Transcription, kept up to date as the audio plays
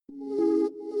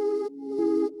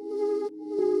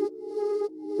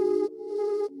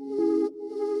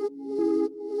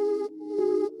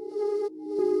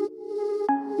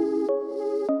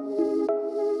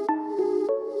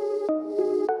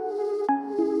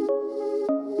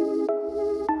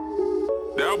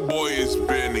boy is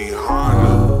Benny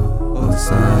Hanna.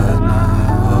 Hosana,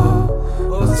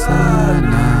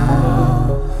 Hosana,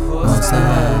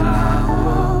 Hosana,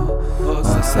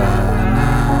 Hosana,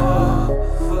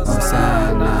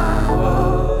 Hosana,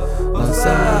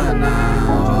 Hosana,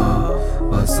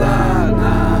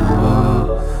 Hosana,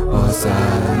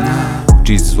 Hosana.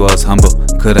 Jesus was humble,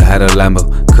 coulda had a Lambo,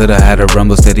 coulda had a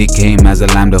Rumble, said he came as a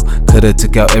Lambo. Coulda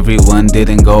took out everyone,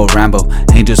 didn't go Rambo.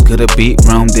 Angels coulda beat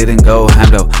Rome, didn't go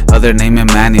Hamdo. Other name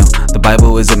Emmanuel, the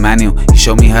Bible is a manual. He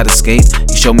showed me how to skate,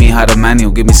 he showed me how to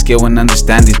manual. Give me skill and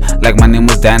understanding, like my name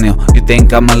was Daniel. You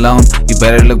think I'm alone? You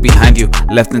better look behind you,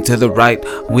 left and to the right.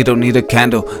 We don't need a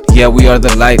candle, yeah we are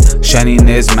the light. Shining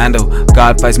is Mando,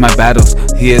 God fights my battles.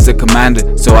 He is a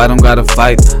commander, so I don't gotta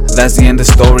fight. That's the end of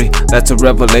the story, that's a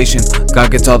revelation. God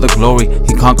gets all the glory,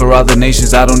 he conquer all the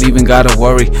nations. I don't even gotta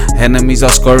worry, enemies all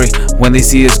scurry when they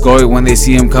see his glory, when they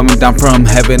see him coming down from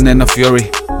heaven in a fury.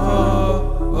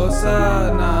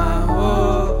 Hosana,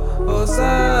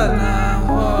 Hosana,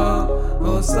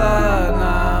 Hosana.